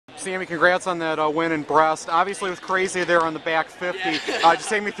Sammy, congrats on that win in Brest. Obviously, it was crazy there on the back 50. Yeah. Just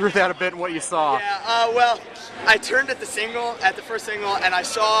take me through that a bit and what you saw. Yeah, well, I turned at the first single, and I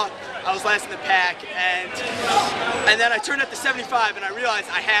saw I was last in the pack, and then I turned at the 75, and I realized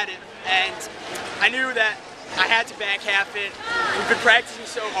I had it, and I knew that I had to back half it. We've been practicing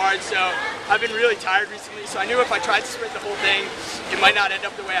so hard, so I've been really tired recently, so I knew if I tried to sprint the whole thing, it might not end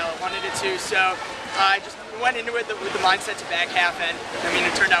up the way I wanted it to, so I just went into it with the mindset to back half, and I mean,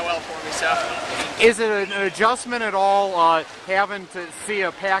 it turned out well for me. So, is it an adjustment at all having to see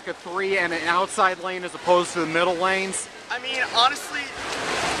a pack of 3 and an outside lane as opposed to the middle lanes? I mean, honestly,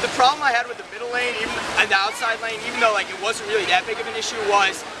 the problem I had with the middle lane and the outside lane, even though like it wasn't really that big of an issue,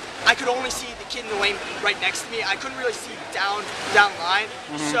 was I could only see the kid in the lane right next to me. I couldn't really see down line.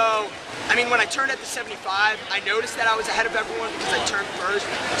 So, I mean, when I turned at the 75, I noticed that I was ahead of everyone because I turned first.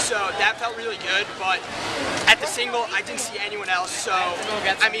 So that felt really good. But at the single, I didn't see anyone else. So,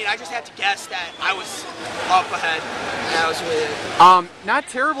 I mean, I just had to guess that I was up ahead. And that was really it. Not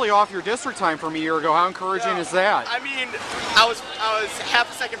terribly off your district time from a year ago. How encouraging is that? I mean, I was half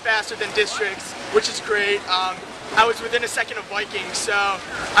a second faster than districts, which is great. I was within a second of Vikings, so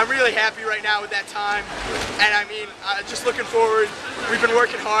I'm really happy right now with that time. And I mean, just looking forward. We've been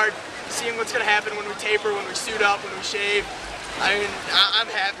working hard, seeing what's going to happen when we taper, when we suit up, when we shave. I mean,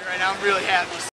 I'm happy right now. I'm really happy.